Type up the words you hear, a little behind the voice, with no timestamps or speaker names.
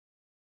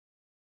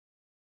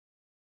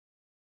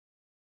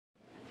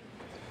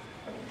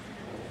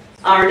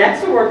Our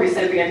next award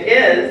recipient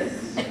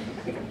is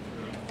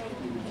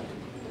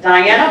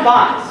Diana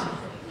Bott,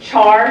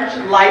 Charge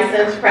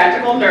Licensed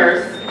Practical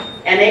Nurse,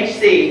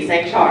 NHC,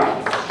 St.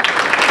 Charles.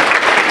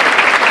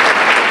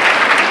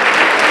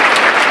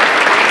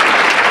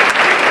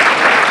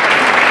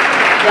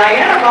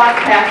 Diana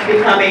Bott's path to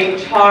becoming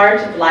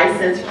Charge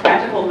Licensed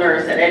Practical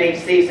Nurse at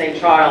NHC, St.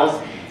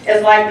 Charles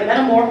is like the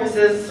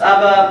metamorphosis of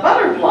a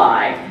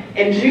butterfly.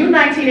 In June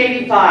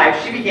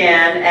 1985, she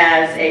began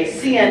as a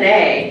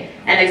CNA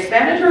and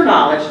expanded her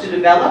knowledge to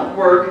develop,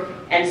 work,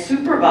 and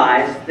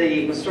supervise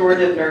the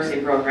restorative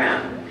nursing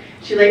program.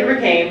 She later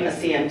became a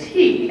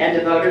CMT and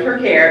devoted her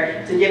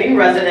care to giving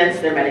residents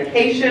their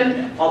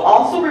medication while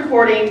also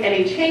reporting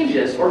any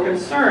changes or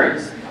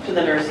concerns to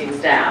the nursing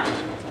staff.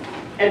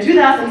 In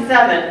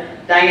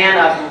 2007,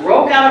 Diana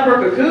broke out of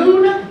her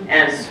cocoon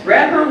and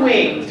spread her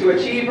wings to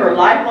achieve her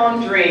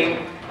lifelong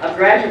dream of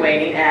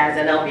graduating as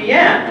an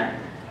LPN.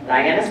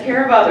 Diana's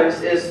care of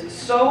others is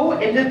so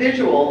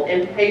individual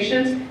and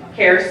patient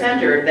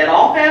care-centered that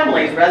all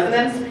families,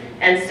 residents,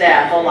 and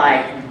staff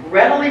alike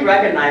readily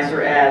recognize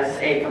her as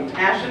a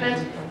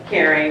compassionate,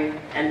 caring,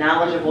 and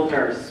knowledgeable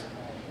nurse.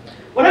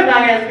 One of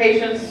Diana's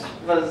patients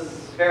was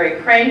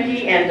very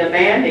cranky and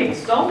demanding,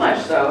 so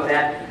much so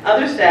that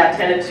other staff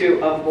tended to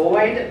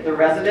avoid the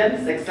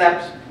residents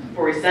except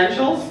for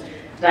essentials.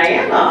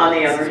 Diana, on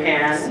the other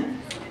hand,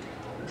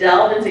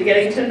 delved into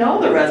getting to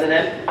know the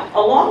resident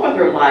along with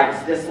her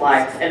likes,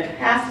 dislikes, and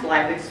past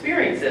life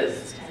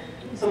experiences.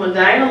 So when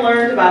Diana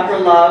learned about her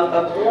love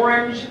of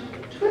orange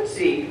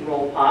Tootsie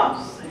Roll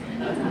Pops,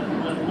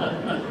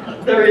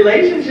 the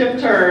relationship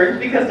turned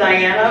because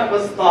Diana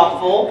was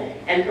thoughtful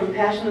and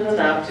compassionate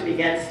enough to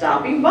begin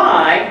stopping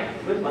by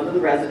with one of the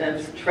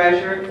residents'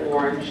 treasured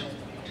orange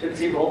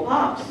Tootsie Roll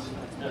Pops.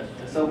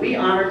 So we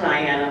honor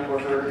Diana for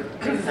her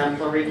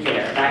exemplary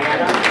care.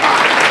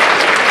 Diana.